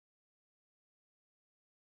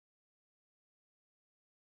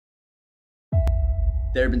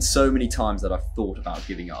There have been so many times that I've thought about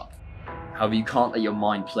giving up. However, you can't let your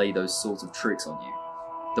mind play those sorts of tricks on you.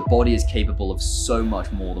 The body is capable of so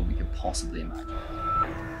much more than we can possibly imagine.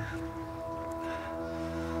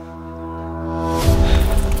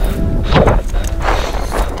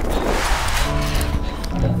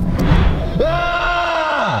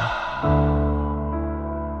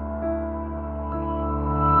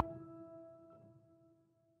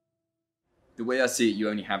 The way I see it, you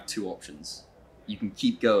only have two options. You can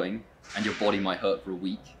keep going and your body might hurt for a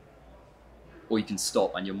week, or you can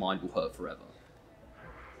stop and your mind will hurt forever.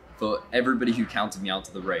 For everybody who counted me out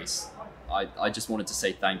of the race, I just wanted to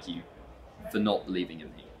say thank you for not believing in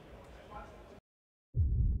me.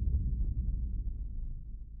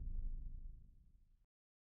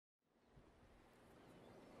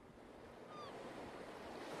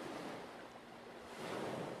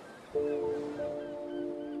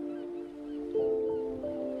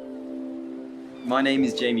 My name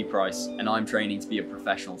is Jamie Price, and I'm training to be a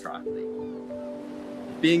professional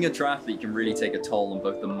triathlete. Being a triathlete can really take a toll on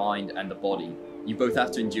both the mind and the body. You both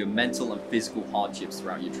have to endure mental and physical hardships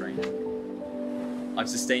throughout your training. I've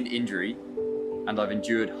sustained injury, and I've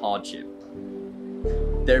endured hardship.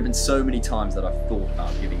 There have been so many times that I've thought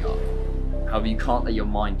about giving up. However, you can't let your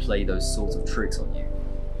mind play those sorts of tricks on you.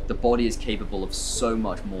 The body is capable of so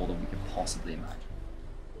much more than we can possibly imagine.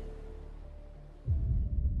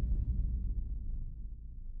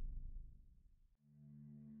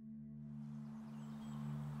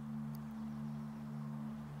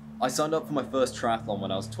 I signed up for my first triathlon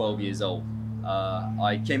when I was 12 years old.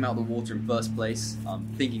 I came out of the water in first place,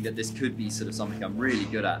 thinking that this could be sort of something I'm really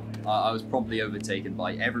good at. I was promptly overtaken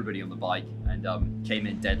by everybody on the bike and came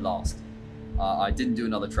in dead last. I didn't do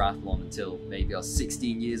another triathlon until maybe I was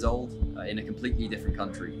 16 years old in a completely different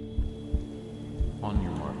country. On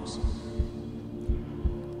your marks.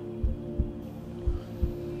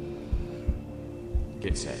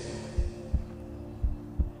 Get set.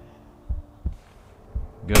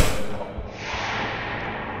 Go.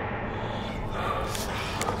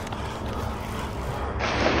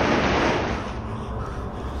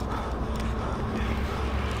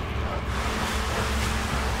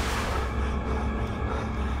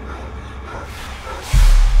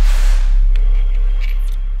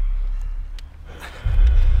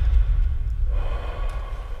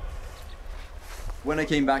 When I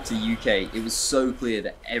came back to the UK, it was so clear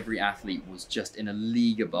that every athlete was just in a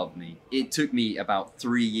league above me. It took me about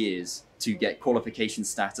 3 years to get qualification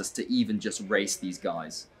status to even just race these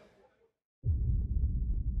guys.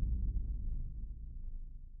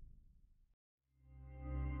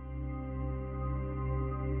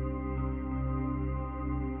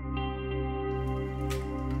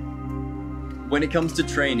 When it comes to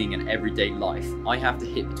training and everyday life, I have to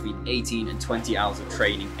hit between 18 and 20 hours of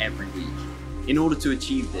training every week. In order to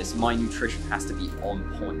achieve this, my nutrition has to be on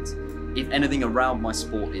point. If anything around my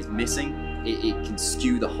sport is missing, it can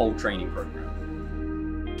skew the whole training program.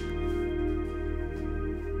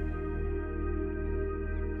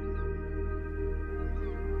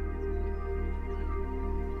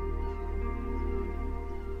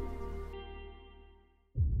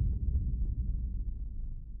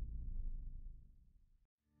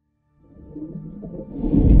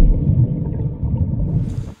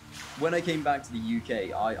 When I came back to the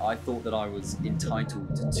UK, I thought that I was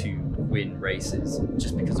entitled to win races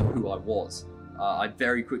just because of who I was. I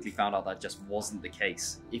very quickly found out that just wasn't the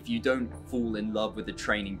case. If you don't fall in love with the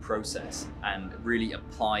training process and really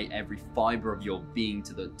apply every fiber of your being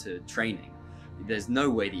to training, there's no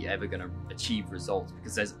way that you're ever going to achieve results,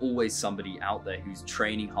 because there's always somebody out there who's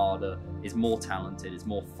training harder, is more talented, is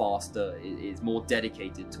more faster, is more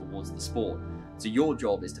dedicated towards the sport. So your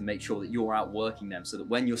job is to make sure that you're outworking them, so that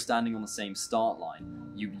when you're standing on the same start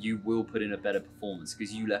line, you will put in a better performance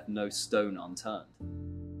because you left no stone unturned.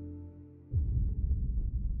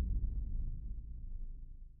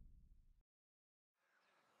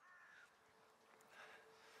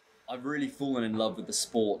 I've really fallen in love with the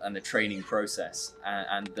sport and the training process,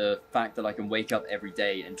 and the fact that I can wake up every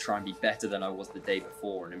day and try and be better than I was the day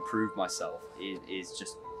before and improve myself is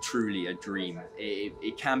just truly a dream.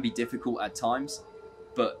 It can be difficult at times,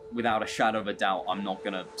 but without a shadow of a doubt, I'm not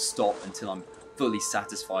going to stop until I'm fully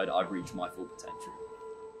satisfied I've reached my full potential.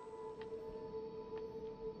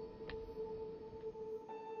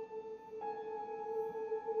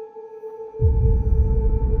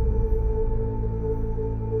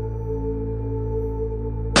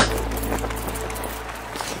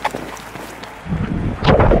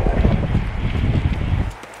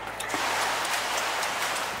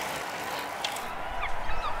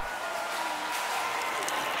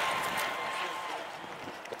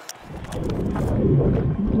 Ladies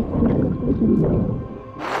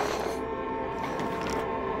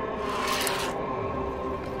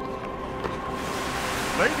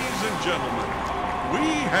and gentlemen, we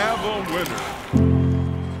have a winner.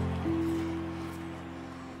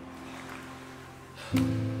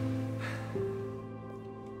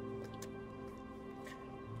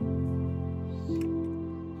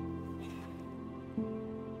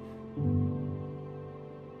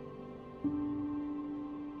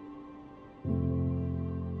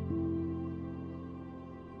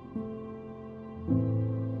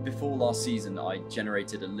 Before last season, I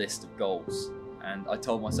generated a list of goals, and I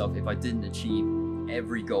told myself if I didn't achieve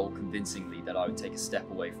every goal convincingly that I would take a step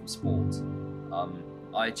away from sport.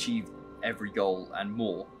 I achieved every goal and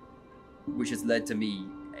more, which has led to me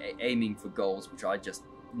aiming for goals which I just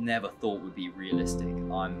never thought would be realistic.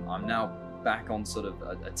 I'm now back on sort of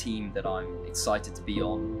a team that I'm excited to be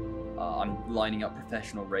on. I'm lining up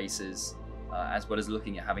professional races, as well as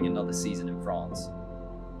looking at having another season in France.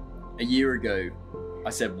 A year ago, I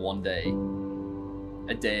said one day.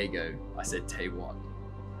 A day ago, I said day one.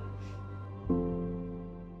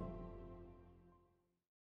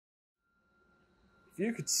 If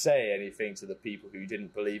you could say anything to the people who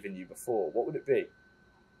didn't believe in you before, what would it be?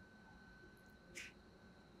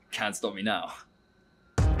 Can't stop me now.